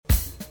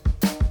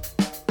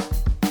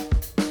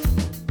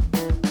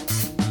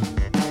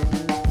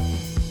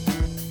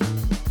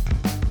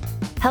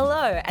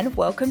Hello and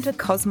welcome to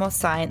Cosmos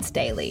Science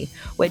Daily,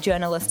 where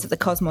journalists at the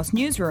Cosmos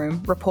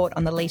newsroom report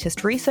on the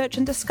latest research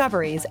and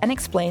discoveries and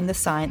explain the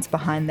science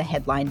behind the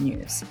headline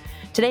news.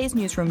 Today's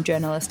newsroom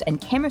journalist and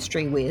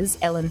chemistry whiz,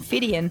 Ellen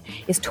Fidian,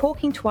 is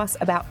talking to us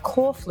about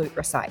core flute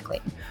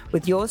recycling,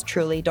 with yours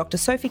truly, Dr.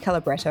 Sophie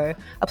Calabretto,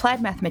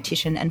 applied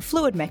mathematician and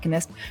fluid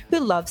mechanist who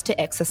loves to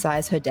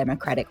exercise her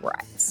democratic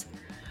rights.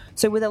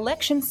 So with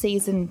election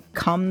season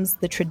comes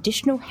the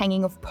traditional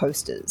hanging of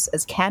posters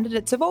as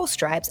candidates of all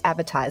stripes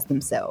advertise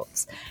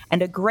themselves.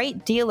 And a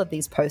great deal of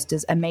these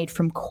posters are made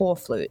from core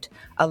flute,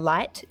 a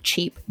light,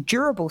 cheap,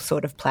 durable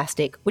sort of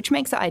plastic which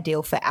makes it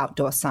ideal for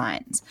outdoor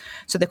signs.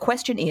 So the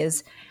question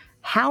is,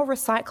 how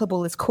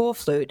recyclable is core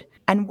flute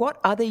and what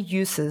other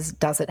uses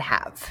does it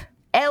have?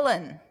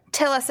 Ellen,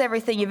 tell us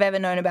everything you've ever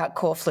known about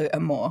core flute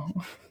and more.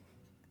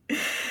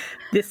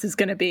 This is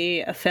going to be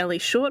a fairly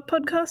short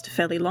podcast, a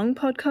fairly long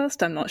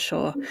podcast, I'm not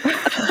sure.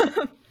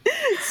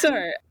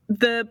 So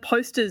the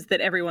posters that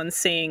everyone's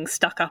seeing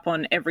stuck up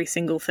on every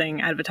single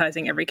thing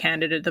advertising every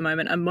candidate at the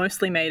moment are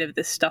mostly made of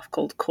this stuff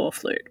called core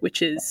flute,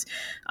 which is,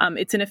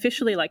 it's an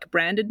officially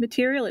branded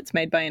material. It's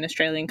made by an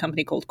Australian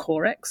company called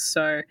Corex.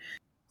 So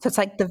it's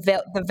like the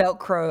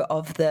Velcro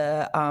of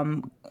the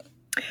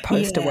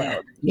poster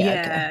world.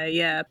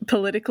 Yeah.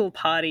 Political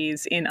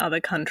parties in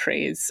other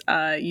countries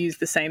use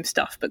the same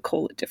stuff but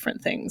call it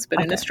different things.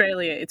 But in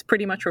Australia, it's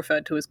pretty much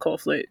referred to as core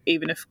flute,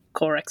 even if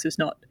Corex is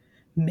not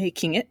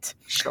making it.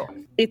 Sure.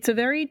 It's a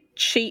very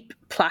cheap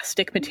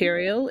plastic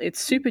material.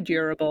 It's super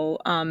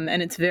durable and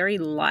it's very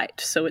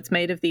light. So it's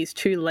made of these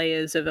two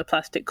layers of a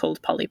plastic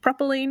called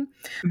polypropylene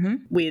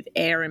with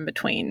air in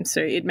between.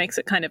 So it makes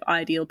it kind of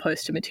ideal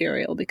poster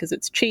material because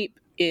it's cheap.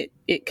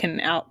 It can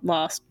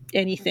outlast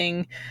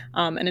anything,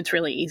 and it's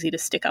really easy to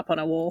stick up on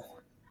a wall.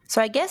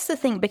 So I guess the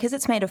thing, because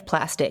it's made of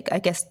plastic, I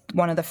guess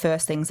one of the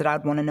first things that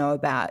I'd want to know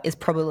about is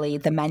probably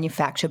the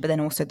manufacture, but then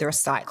also the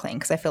recycling,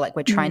 because I feel like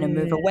we're trying to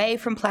move away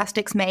from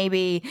plastics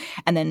maybe.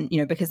 And then,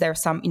 because there are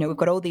some, we've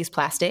got all these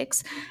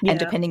plastics and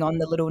depending on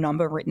the little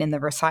number written in the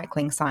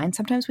recycling sign,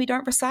 sometimes we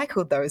don't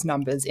recycle those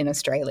numbers in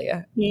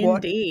Australia.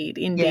 Indeed.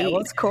 Yeah,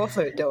 what's core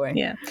flute doing?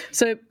 Yeah.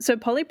 So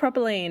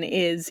polypropylene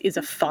is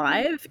a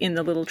 5 in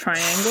the little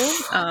triangle.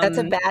 That's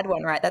a bad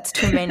one, right? That's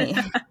too many.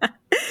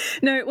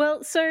 No,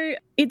 well, so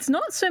it's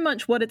not so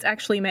much what it's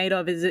actually made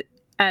of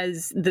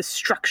as the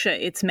structure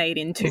it's made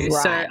into. Right.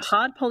 So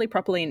hard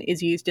polypropylene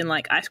is used in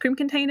ice cream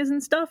containers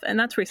and stuff, and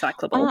that's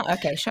recyclable. Oh,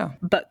 okay, sure.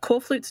 But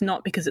core flute's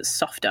not because it's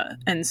softer,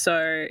 and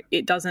so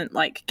it doesn't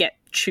get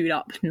chewed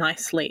up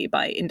nicely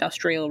by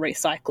industrial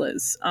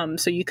recyclers.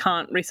 So you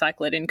can't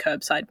recycle it in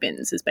curbside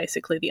bins is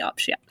basically the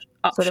upshot.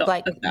 Sort of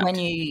like when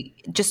you,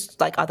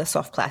 just like other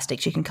soft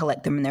plastics, you can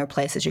collect them and there are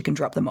places you can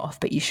drop them off,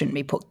 but you shouldn't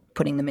be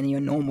putting them in your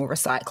normal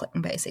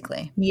recycling,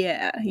 basically.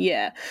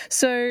 Yeah.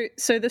 So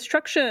the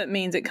structure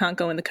means it can't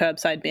go in the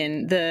curbside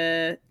bin.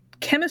 The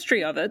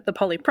chemistry of it, the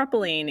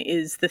polypropylene,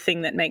 is the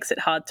thing that makes it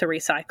hard to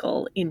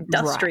recycle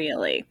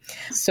industrially.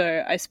 Right.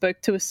 So I spoke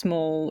to a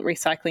small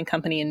recycling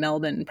company in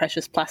Melbourne,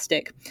 Precious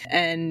Plastic,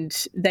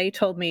 and they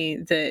told me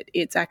that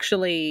it's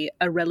actually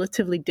a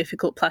relatively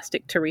difficult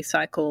plastic to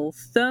recycle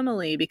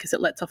thermally because it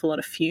lets off a lot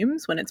of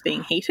fumes when it's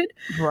being heated.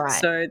 Right.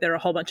 So there are a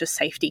whole bunch of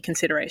safety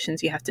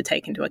considerations you have to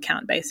take into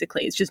account,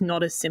 basically. It's just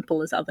not as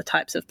simple as other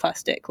types of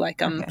plastic, like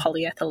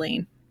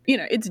polyethylene.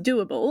 It's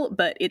doable,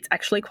 but it's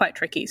actually quite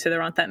tricky. So there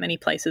aren't that many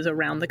places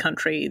around the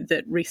country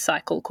that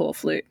recycle core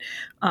flute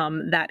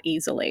that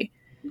easily.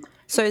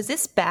 So is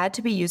this bad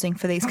to be using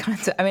for these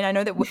kinds of... I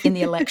know that in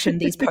the election,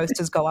 these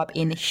posters go up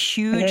in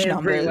huge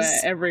numbers.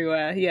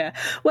 Everywhere, yeah.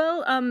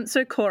 Well,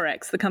 so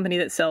Corex, the company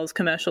that sells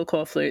commercial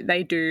core flute,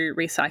 they do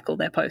recycle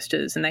their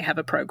posters and they have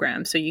a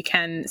program. So you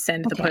can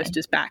send the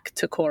posters back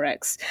to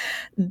Corex.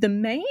 The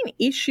main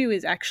issue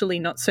is actually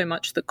not so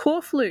much the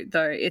core flute,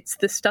 though. It's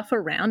the stuff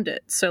around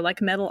it. So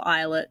metal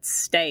eyelets,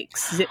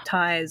 stakes, zip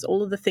ties,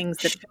 all of the things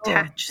that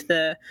attach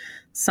the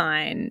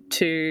sign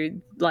to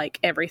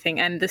everything,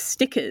 and the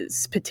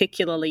stickers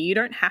particularly. You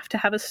don't have to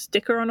have a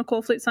sticker on a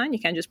core flute sign, you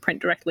can just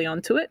print directly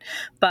onto it,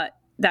 but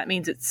that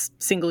means it's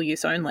single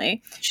use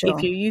only. Sure.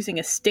 If you're using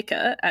a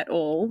sticker at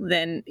all,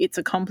 then it's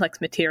a complex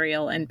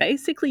material and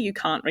basically you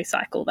can't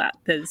recycle that.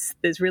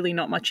 There's really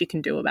not much you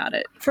can do about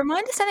it. From my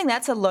understanding,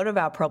 that's a lot of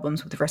our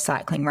problems with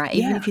recycling, right?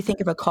 Even if you think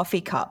of a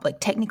coffee cup,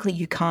 technically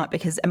you can't,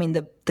 because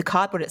the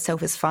cardboard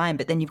itself is fine,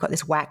 but then you've got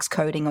this wax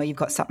coating or you've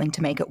got something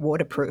to make it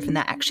waterproof, and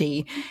that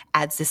actually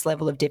adds this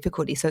level of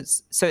difficulty. So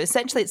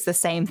essentially it's the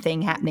same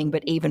thing happening,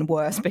 but even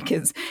worse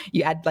because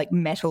you add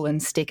metal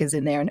and stickers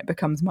in there and it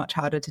becomes much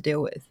harder to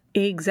deal with.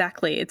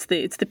 Exactly. It's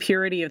the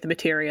purity of the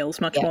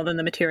materials, much more than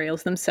the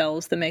materials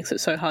themselves, that makes it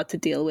so hard to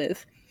deal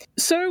with.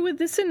 So with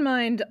this in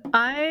mind,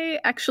 I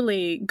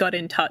actually got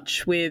in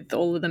touch with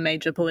all of the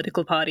major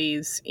political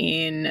parties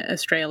in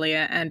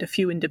Australia and a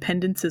few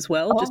independents as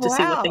well, just to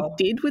see what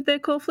they did with their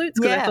core flutes.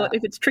 Because I thought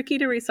if it's tricky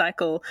to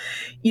recycle,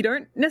 you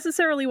don't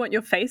necessarily want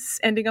your face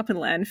ending up in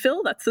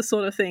landfill. That's the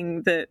sort of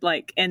thing that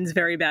ends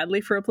very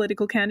badly for a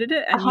political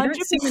candidate. And 100%. You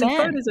don't see many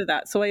photos of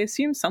that. So I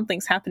assume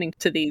something's happening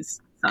to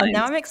these signs. And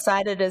now I'm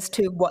excited as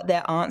to what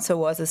their answer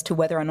was as to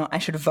whether or not I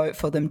should vote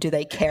for them. Do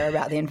they care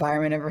about the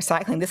environment of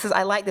recycling?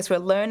 I like this. We're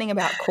learning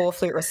about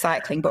Coreflute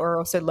recycling, but we're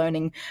also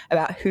learning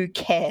about who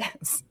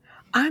cares.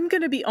 I'm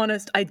going to be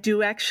honest, I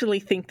do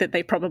actually think that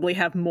they probably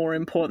have more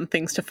important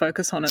things to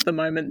focus on at the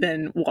moment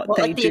than what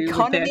they do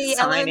with their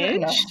signage.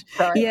 No.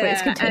 Sorry,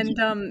 yeah,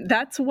 and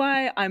that's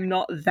why I'm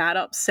not that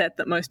upset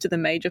that most of the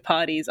major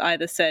parties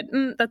either said,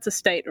 that's a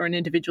state or an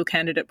individual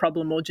candidate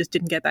problem, or just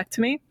didn't get back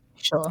to me.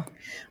 Sure.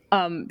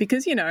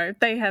 Because,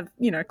 they have,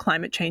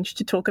 climate change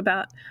to talk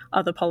about,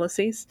 other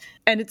policies.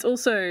 And it's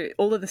also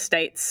all of the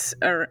states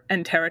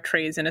and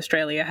territories in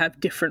Australia have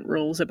different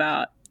rules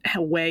about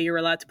where you're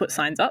allowed to put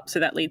signs up. So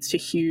that leads to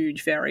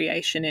huge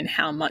variation in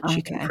how much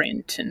you can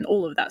print and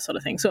all of that sort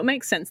of thing. So it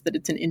makes sense that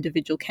it's an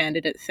individual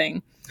candidate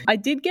thing. I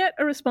did get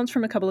a response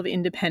from a couple of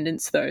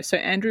independents, though. So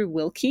Andrew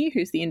Wilkie,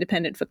 who's the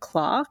independent for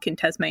Clark in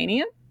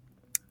Tasmania,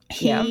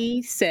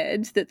 he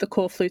said that the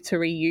Coreflutes are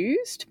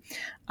reused.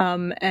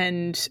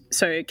 And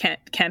so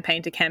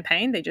campaign to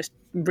campaign, they just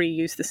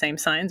reuse the same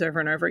signs over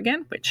and over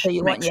again, which so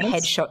you want your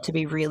sense. headshot to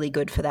be really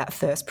good for that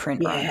first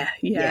print run.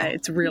 Yeah,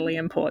 it's really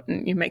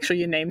important. You make sure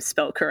your name's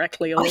spelled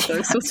correctly, all of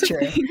those sorts of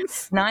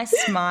things. Nice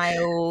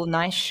smile,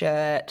 nice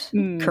shirt,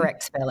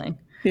 correct spelling.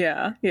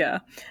 Yeah.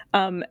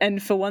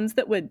 And for ones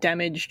that were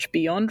damaged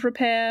beyond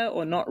repair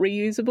or not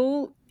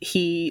reusable,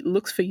 he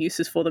looks for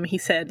uses for them. He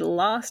said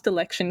last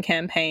election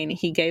campaign,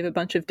 he gave a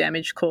bunch of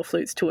damaged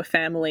Coreflutes to a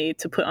family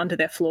to put under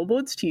their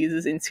floorboards to use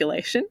as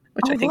insulation,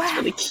 which I think is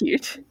really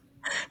cute.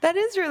 That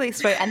is really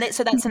sweet. And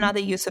so that's another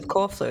use of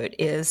Coreflute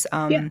is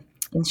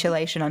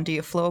insulation under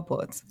your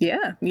floorboards.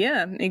 Yeah,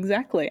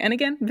 exactly. And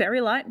again,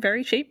 very light,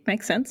 very cheap,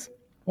 makes sense.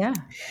 Yeah.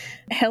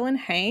 Helen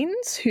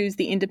Haynes, who's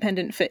the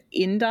independent for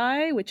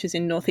Indi, which is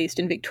in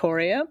northeastern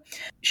Victoria,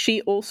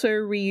 she also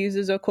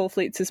reuses her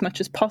Coreflutes as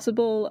much as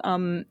possible.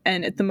 And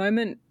at the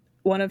moment,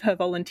 one of her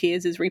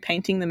volunteers is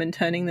repainting them and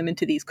turning them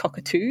into these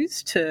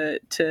cockatoos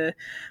to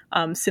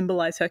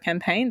symbolise her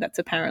campaign. That's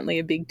apparently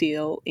a big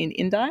deal in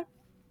Indi.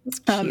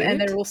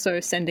 And they're also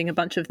sending a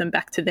bunch of them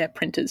back to their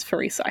printers for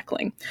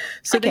recycling.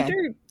 So they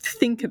do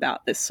think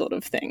about this sort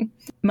of thing.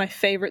 My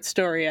favourite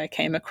story I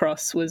came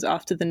across was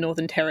after the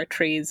Northern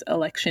Territories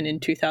election in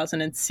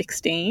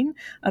 2016.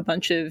 A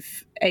bunch of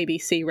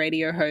ABC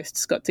radio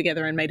hosts got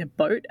together and made a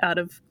boat out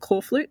of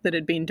Coreflute that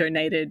had been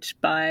donated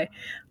by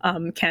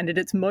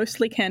candidates,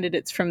 mostly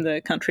candidates from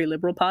the Country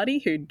Liberal Party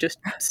who just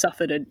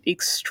suffered an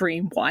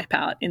extreme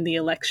wipeout in the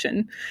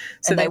election.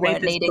 So and they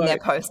weren't needing their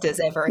posters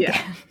ever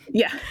again.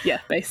 Yeah,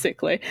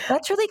 basically.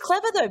 That's really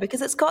clever though,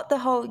 because it's got the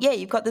whole,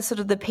 you've got the sort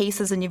of the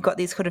pieces and you've got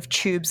these sort of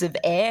tubes of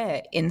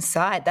air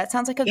inside. That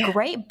sounds like a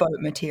great boat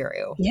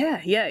material.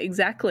 Yeah,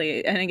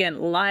 exactly. And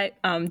again, light,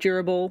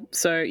 durable.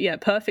 So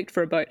perfect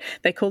for a boat.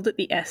 They called it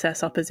the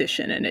SS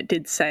Opposition and it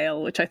did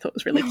sail, which I thought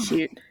was really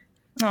cute.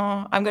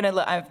 Oh,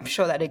 I'm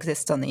sure that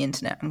exists on the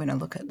internet. I'm going to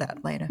look at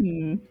that later.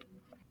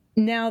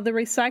 Now, the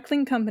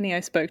recycling company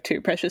I spoke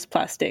to, Precious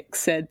Plastics,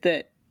 said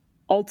that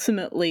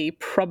ultimately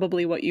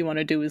probably what you want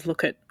to do is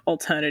look at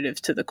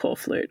alternatives to the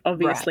Coreflute.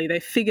 Obviously, they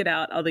figured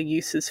out other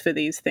uses for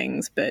these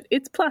things, but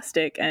it's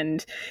plastic,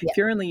 and if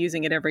you're only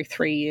using it every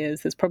 3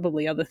 years, there's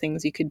probably other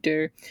things you could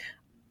do.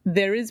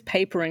 There is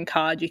paper and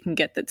card you can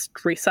get that's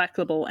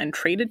recyclable and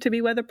treated to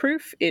be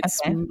weatherproof.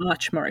 It's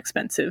much more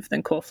expensive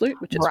than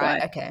Coreflute, which is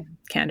why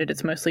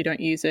candidates mostly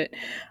don't use it.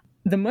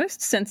 The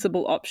most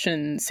sensible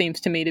option seems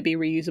to me to be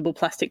reusable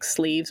plastic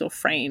sleeves or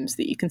frames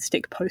that you can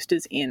stick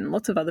posters in.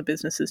 Lots of other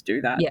businesses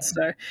do that. Yeah.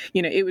 So,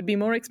 it would be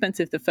more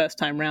expensive the first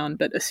time round,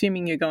 but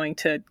assuming you're going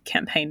to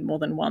campaign more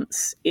than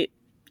once, it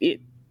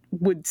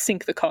would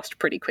sink the cost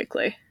pretty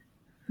quickly.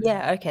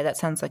 Yeah, okay, that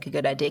sounds like a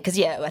good idea. Because,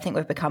 I think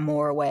we've become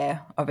more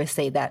aware,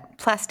 obviously, that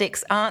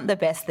plastics aren't the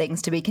best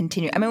things to be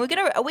continued. I mean,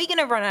 are we going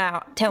to run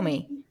out, tell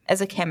me, as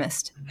a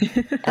chemist,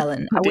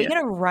 Ellen, are we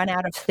going to run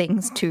out of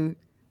things to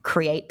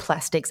create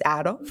plastics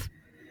out of?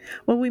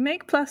 Well, we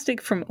make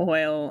plastic from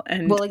oil.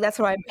 And that's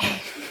what I mean.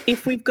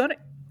 If we've got it,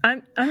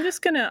 I'm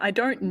just going to, I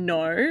don't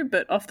know,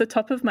 but off the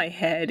top of my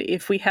head,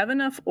 if we have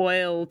enough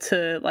oil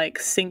to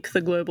sink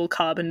the global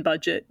carbon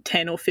budget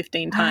 10 or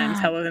 15 times,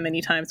 however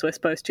many times we're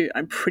supposed to,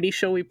 I'm pretty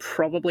sure we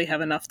probably have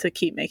enough to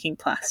keep making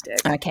plastic.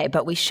 Okay,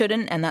 but we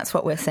shouldn't, and that's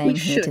what we're saying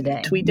here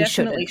today. We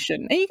definitely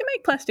shouldn't. And you can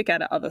make plastic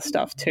out of other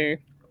stuff too.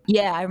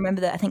 Yeah, I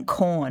remember that. I think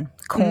corn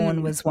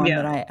was one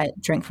that I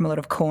drank from a lot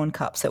of corn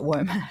cups at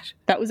WOMAD.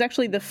 That was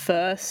actually the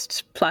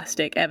first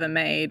plastic ever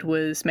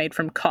was made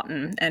from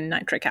cotton and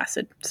nitric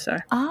acid. So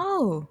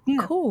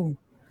cool.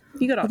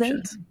 You got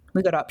options.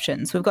 We've got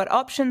options. We've got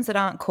options that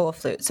aren't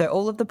Coreflute. So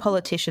all of the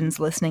politicians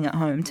listening at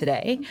home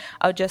today,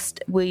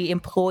 we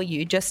implore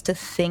you just to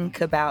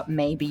think about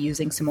maybe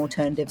using some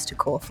alternatives to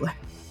Coreflute.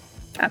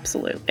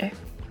 Absolutely.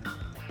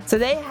 So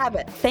there you have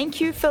it.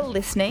 Thank you for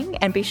listening,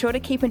 and be sure to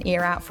keep an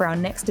ear out for our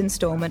next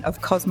instalment of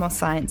Cosmos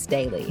Science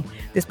Daily.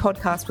 This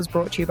podcast was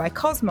brought to you by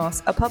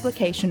Cosmos, a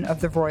publication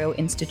of the Royal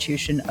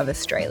Institution of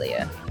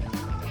Australia.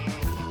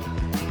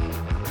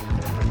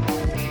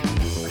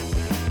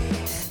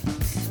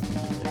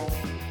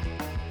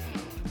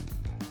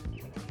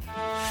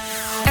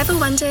 Ever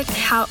wondered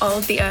how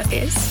old the Earth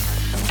is?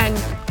 And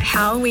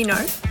how we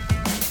know?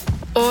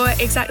 Or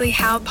exactly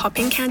how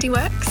popping candy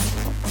works?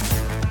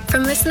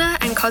 From Listener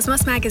and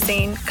Cosmos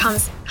Magazine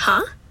comes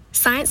Huh?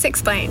 Science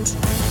Explained,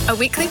 a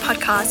weekly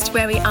podcast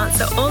where we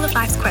answer all of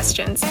life's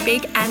questions,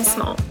 big and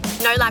small.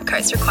 No lab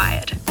coats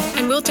required.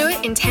 And we'll do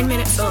it in 10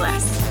 minutes or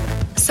less.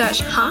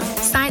 Search Huh?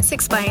 Science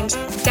Explained,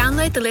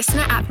 download the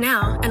Listener app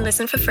now and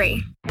listen for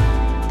free.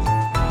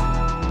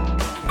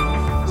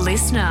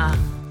 Listener.